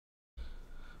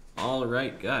All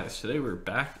right, guys, today we're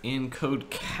back in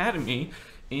Codecademy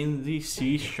in the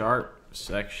C#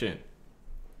 section.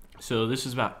 So this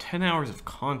is about 10 hours of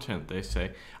content, they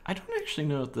say. I don't actually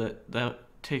know if that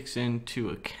takes into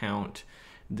account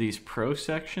these pro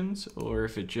sections or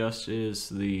if it just is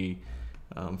the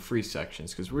free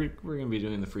sections, because we're going to be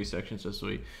doing the free sections as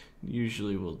we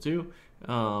usually will do.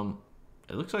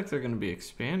 It looks like they're going to be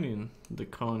expanding the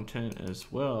content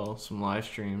as well, some live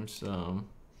streams,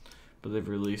 but they've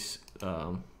released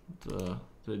the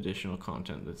additional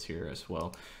content that's here as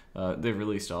well. They've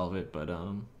released all of it, but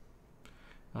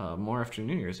more after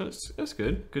New Year's. That's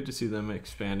good. Good to see them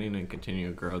expanding and continue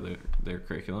to grow their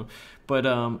curriculum. But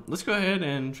let's go ahead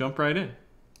and jump right in.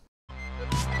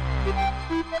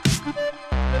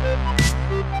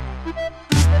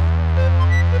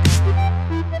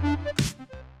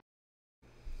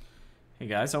 Hey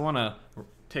guys, I want to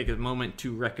take a moment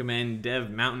to recommend Dev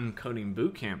Mountain Coding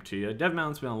Bootcamp to you. Dev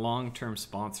Mountain's been a long-term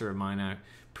sponsor of mine. I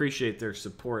appreciate their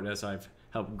support as I've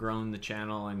helped grow the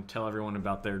channel and tell everyone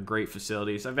about their great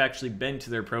facilities. I've actually been to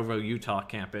their Provo, Utah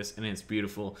campus, and it's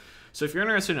beautiful. So if you're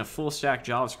interested in a full-stack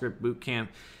JavaScript bootcamp,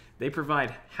 they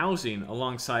provide housing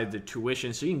alongside the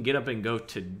tuition, so you can get up and go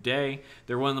today.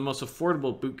 They're one of the most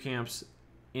affordable bootcamps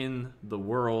in the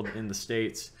world, in the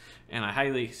States, and I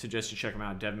highly suggest you check them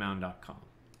out at devmountain.com.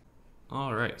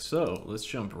 All right, so let's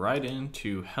jump right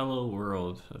into Hello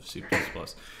World of C++.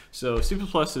 So C++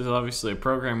 is obviously a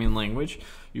programming language.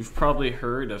 You've probably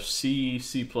heard of C,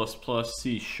 C++,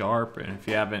 C#, and if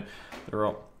you haven't,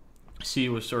 C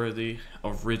was sort of the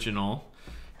original,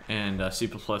 and C++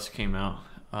 came out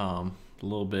a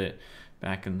little bit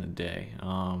back in the day.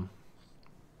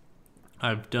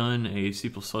 I've done a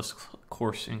C++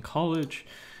 course in college,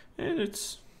 and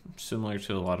it's similar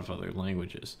to a lot of other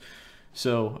languages.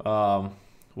 So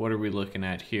what are we looking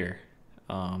at here?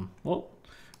 Well,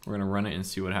 we're going to run it and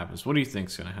see what happens. What do you think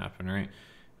is going to happen, right?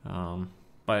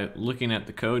 By looking at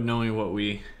the code, knowing what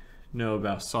we know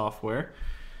about software,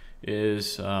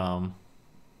 is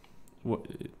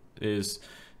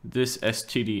this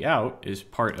std out is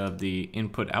part of the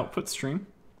input-output stream.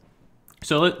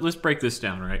 So let's break this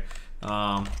down, right?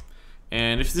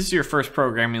 And if this is your first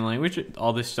programming language,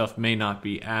 all this stuff may not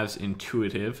be as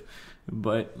intuitive,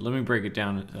 but let me break it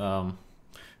down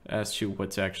as to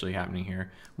what's actually happening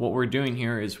here. What we're doing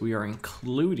here is we are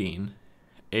including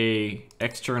a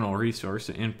external resource,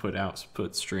 an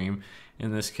input-output stream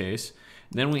in this case.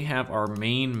 Then we have our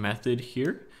main method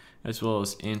here, as well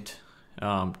as int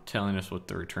telling us what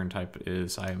the return type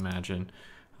is, I imagine.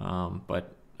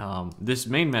 This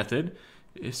main method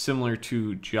is similar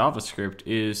to JavaScript,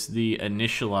 is the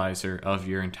initializer of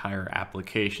your entire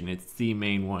application. It's the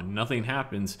main one. Nothing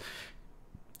happens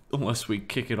unless we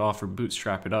kick it off or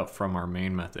bootstrap it up from our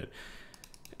main method.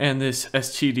 And this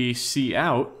std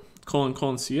cout,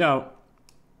 :cout,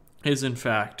 is in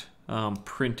fact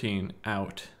printing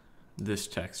out this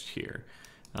text here.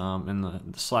 And the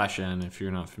 /n, if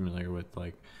you're not familiar with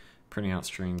like printing out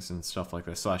strings and stuff like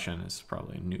that, /n is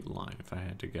probably a new line if I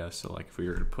had to guess. So like if we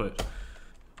were to put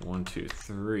 1, 2,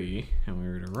 3 and we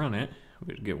were to run it,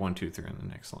 we'd get 1, 2, 3 on the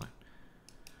next line.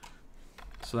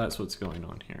 So that's what's going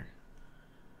on here.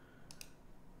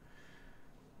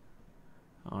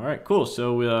 All right, cool.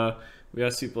 So we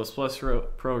got C++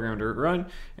 program to run,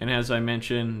 and as I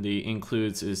mentioned, the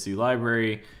includes is the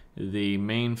library, the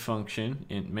main function,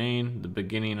 int main, the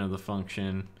beginning of the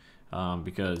function,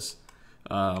 because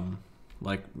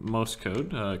like most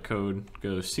code, code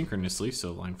goes synchronously,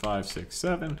 so line 5, 6,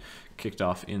 7, kicked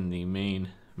off in the main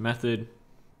method,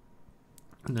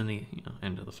 and then the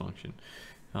end of the function.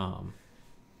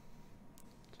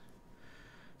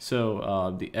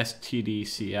 So the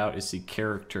std cout is the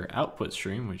character output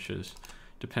stream, which is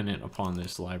dependent upon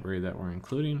this library that we're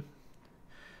including.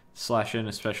 /n,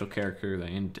 a special character that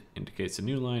indicates a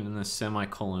new line, and the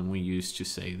semicolon we use to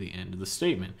say the end of the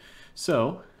statement.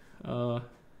 So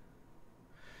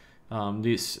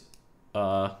this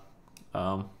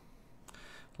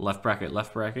left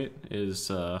bracket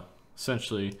is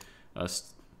essentially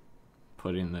us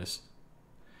putting this,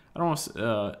 I don't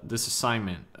want this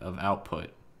assignment of output.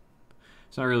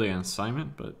 It's not really an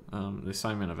assignment, but the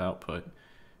assignment of output,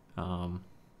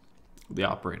 the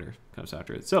operator comes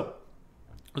after it. So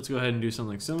let's go ahead and do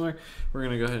something similar. We're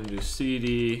going to go ahead and do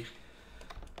cd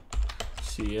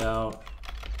cout,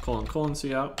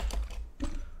 :cout.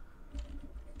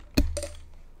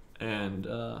 And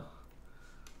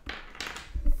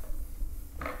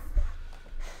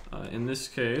in this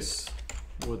case,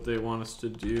 what they want us to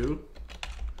do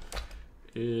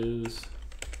is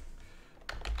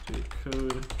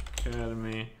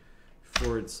Codecademy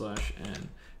 /n.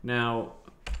 Now,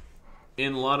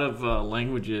 in a lot of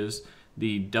languages,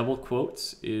 the double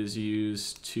quotes is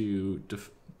used to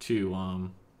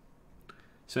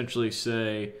essentially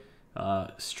say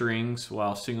strings,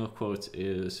 while single quotes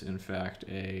is in fact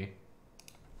a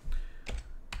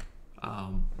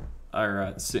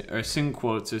single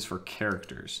quotes is for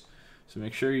characters. So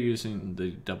make sure you're using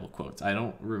the double quotes. I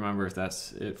don't remember if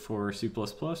that's it for C++,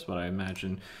 but I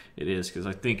imagine it is, because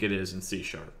I think it is in C#.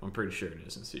 I'm pretty sure it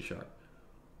is in C#.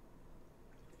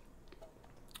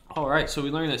 All right, so we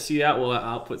learned that cout will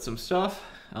output some stuff.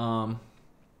 So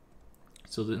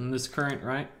in this current,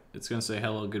 right, it's going to say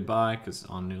hello, goodbye, because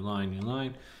on new line, new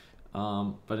line.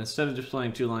 But instead of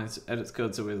displaying 2 lines, it edits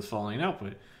code so we have the following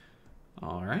output.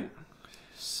 All right,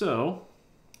 so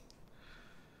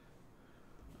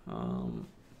a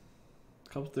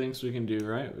couple things we can do,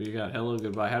 right? We got hello,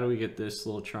 goodbye. How do we get this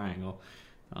little triangle?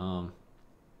 Well,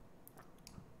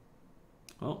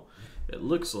 it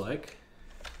looks like,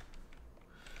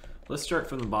 let's start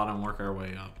from the bottom, work our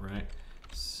way up, right?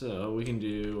 So we can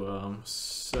do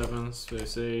 7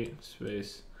 space 8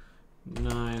 space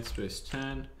 9 space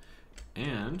 10,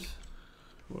 and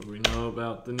what do we know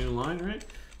about the new line, right?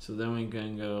 So then we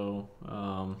can go,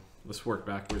 let's work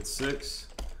backwards, 6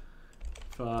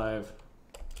 5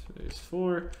 space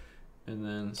 4, and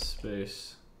then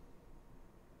space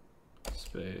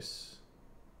space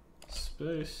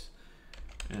space,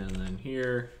 and then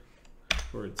here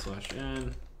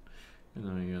 /n, and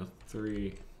then we go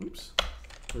 3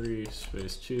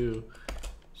 space 2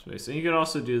 space. And you could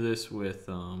also do this with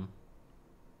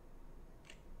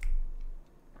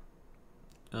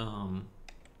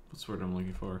what's the word I'm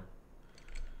looking for?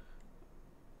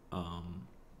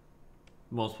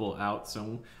 Multiple outs,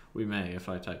 and we may if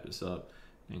I type this up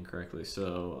incorrectly.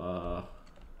 So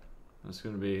that's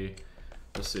going to be,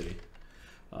 let's see,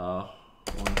 1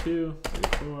 2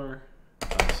 3 4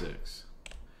 5 6,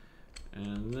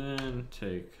 and then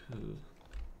take /n,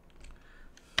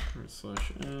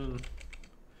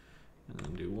 and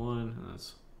then do 1, and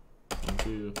that's 1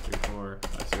 2 3 4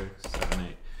 5 6 7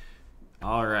 8.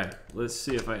 All right, let's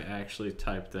see if I actually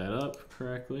typed that up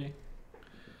correctly.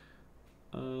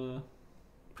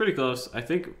 Pretty close. I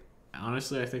think,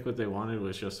 honestly, I think what they wanted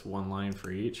was just 1 line for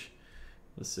each.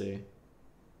 Let's see.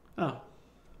 Oh,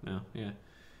 no, yeah.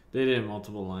 They did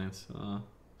multiple lines.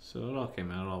 So it all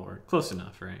came out, it all worked. Close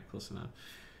enough, right? Close enough.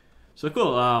 So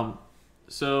cool.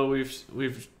 So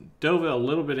we've dove a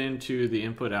little bit into the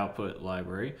input-output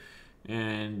library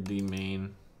and the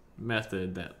main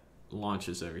method that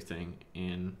launches everything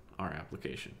in our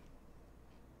application.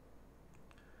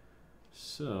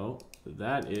 So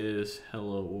that is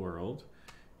hello world,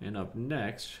 and up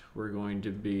next we're going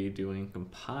to be doing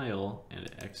compile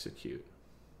and execute.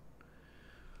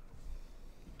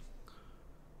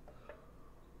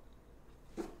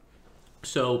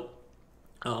 So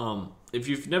if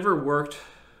you've never worked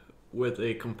with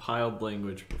a compiled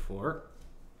language before,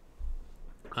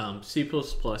 C++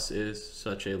 is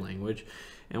such a language,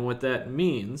 and what that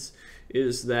means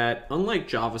is that unlike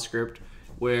JavaScript,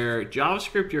 where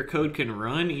JavaScript, your code can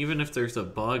run even if there's a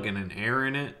bug and an error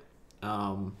in it,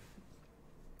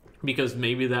 because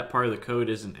maybe that part of the code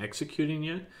isn't executing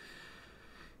yet.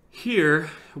 Here,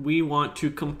 we want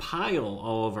to compile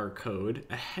all of our code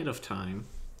ahead of time,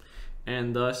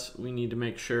 and thus we need to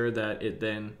make sure that it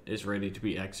then is ready to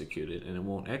be executed, and it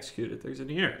won't execute if there's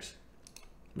any errors.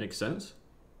 Makes sense?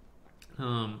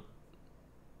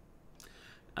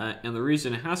 And the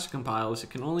reason it has to compile is it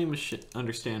can only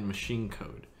understand machine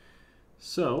code.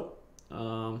 So,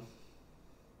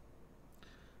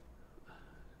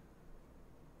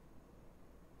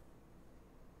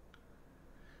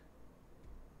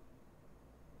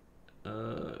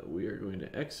 we are going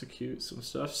to execute some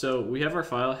stuff. So we have our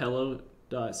file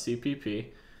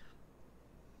hello.cpp,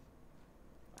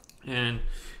 and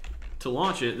to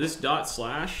launch it, this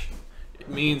 // it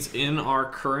means in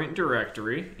our current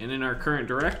directory, and in our current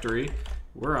directory,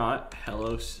 we're at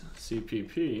hello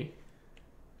cpp.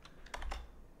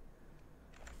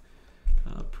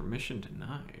 Permission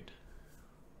denied.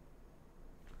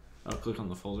 I'll click on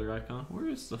the folder icon. Where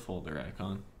is the folder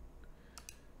icon?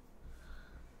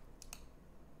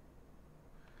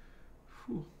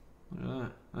 Whew, look at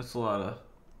that. That's a lot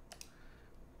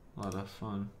of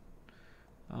fun.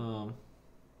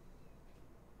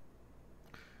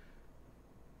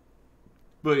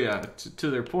 But yeah, to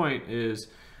their point is,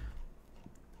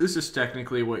 this is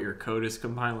technically what your code is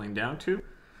compiling down to.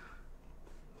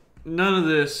 None of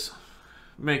this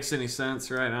makes any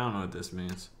sense, right? I don't know what this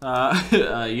means.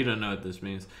 You don't know what this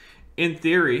means. In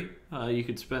theory, you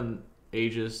could spend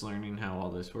ages learning how all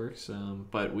this works,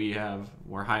 but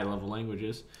we're high-level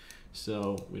languages,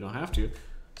 so we don't have to.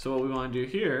 So what we want to do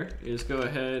here is go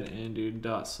ahead and do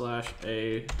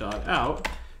 ./a.out,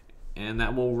 and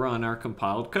that will run our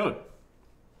compiled code.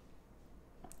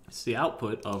 It's the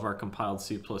output of our compiled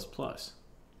C++.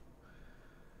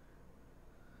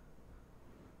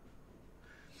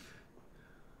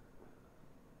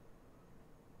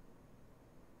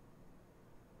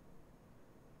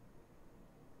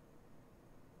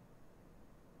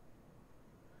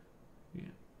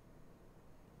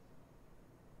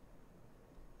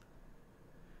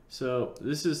 So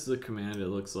this is the command it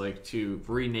looks like to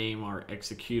rename our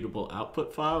executable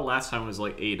output file. Last time it was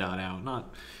like a.out,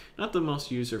 not the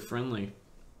most user-friendly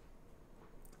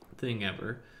thing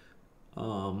ever.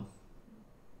 So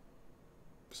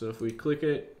if we click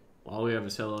it, all we have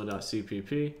is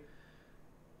hello.cpp,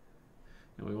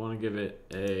 and we want to give it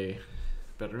a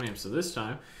better name. So this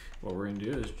time, what we're going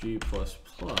to do is g++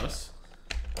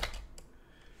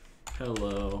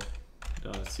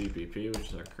 hello.cpp, which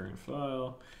is our current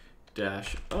file,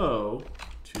 -o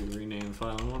to rename the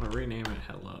file. I want to rename it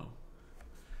hello.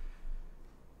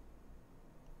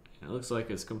 And it looks like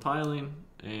it's compiling,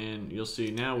 and you'll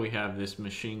see now we have this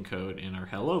machine code in our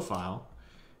hello file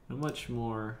in a much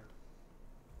more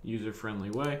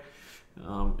user-friendly way.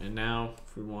 And now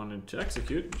if we wanted to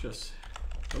execute, just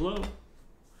hello,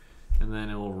 and then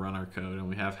it will run our code, and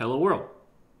we have hello world.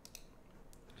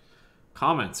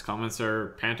 Comments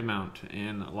are tantamount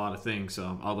in a lot of things,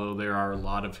 although there are a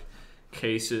lot of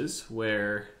cases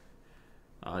where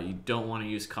you don't want to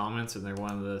use comments, and they're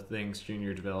one of the things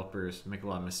junior developers make a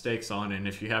lot of mistakes on. And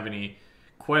if you have any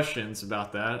questions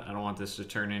about that, I don't want this to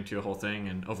turn into a whole thing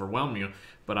and overwhelm you,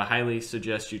 but I highly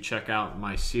suggest you check out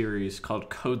my series called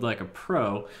Code Like a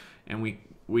Pro, and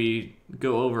we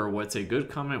go over what's a good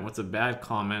comment, what's a bad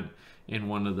comment in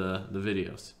one of the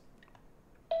videos.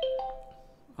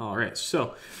 All right,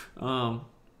 so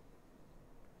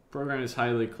program is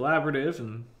highly collaborative,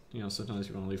 and sometimes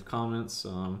you want to leave comments.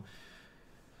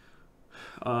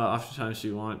 Oftentimes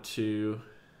you want to.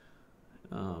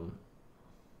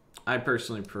 I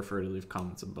personally prefer to leave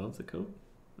comments above the code.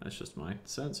 That's just my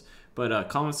sense. But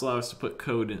comments allow us to put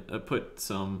put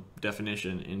some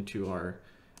definition into our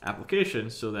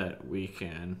application so that we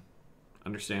can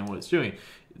understand what it's doing.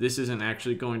 This isn't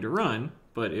actually going to run,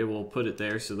 but it will put it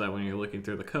there so that when you're looking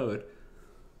through the code,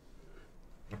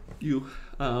 you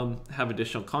have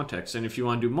additional context. And if you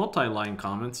want to do multi-line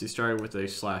comments, you start with a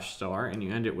 /* and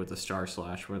you end it with a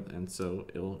 */, and so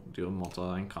it'll do a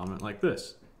multi-line comment like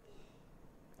this.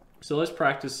 So let's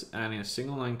practice adding a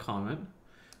single line comment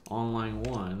on line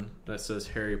 1 that says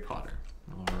Harry Potter.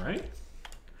 All right.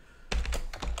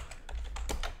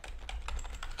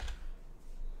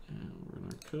 And we'll run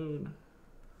our code.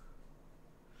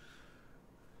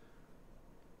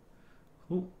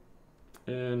 Cool.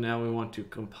 And now we want to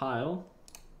compile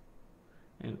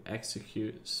and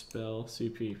execute spell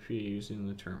CPP using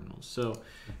the terminal. So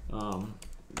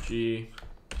g++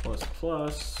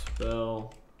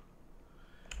 spell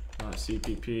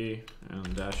CPP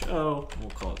and -o, we'll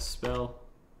call it spell.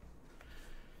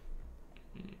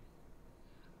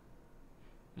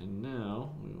 And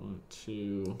now we want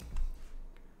to,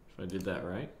 if I did that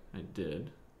right, I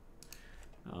did.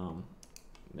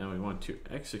 Now we want to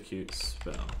execute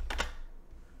spell.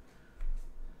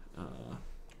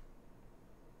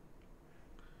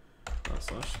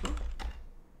 /spell.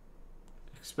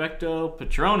 Expecto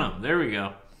Patronum. There we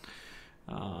go.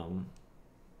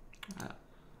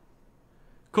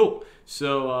 Cool.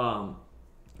 So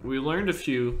we learned a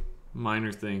few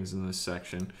minor things in this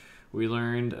section. We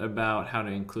learned about how to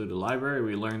include a library.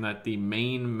 We learned that the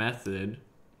main method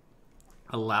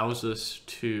allows us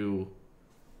to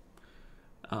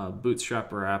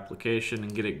bootstrap our application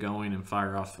and get it going and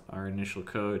fire off our initial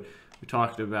code. We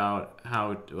talked about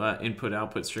how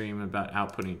input-output stream, about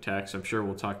outputting text. I'm sure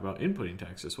we'll talk about inputting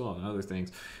text as well and other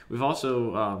things. We've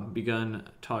also begun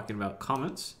talking about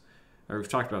comments, or we've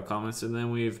talked about comments, and then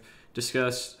we've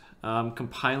discussed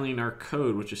compiling our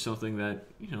code, which is something that,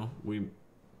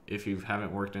 if you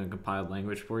haven't worked in a compiled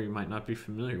language before, you might not be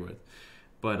familiar with.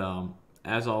 But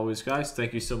as always, guys,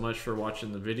 thank you so much for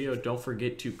watching the video. Don't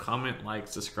forget to comment, like,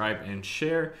 subscribe, and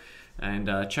share. And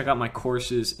check out my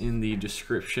courses in the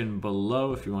description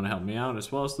below if you want to help me out,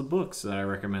 as well as the books that I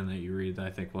recommend that you read that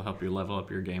I think will help you level up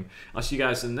your game. I'll see you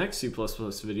guys in the next C++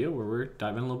 video where we're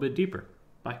diving a little bit deeper.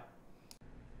 Bye.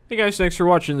 Hey guys, thanks for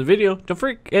watching the video. Don't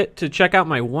forget to check out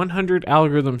my 100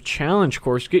 Algorithm Challenge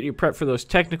course. Get you prepped for those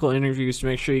technical interviews to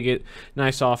make sure you get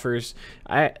nice offers.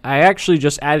 I actually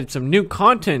just added some new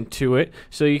content to it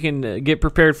so you can get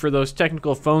prepared for those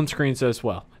technical phone screens as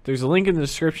well. There's a link in the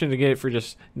description to get it for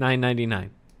just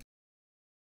 $9.99.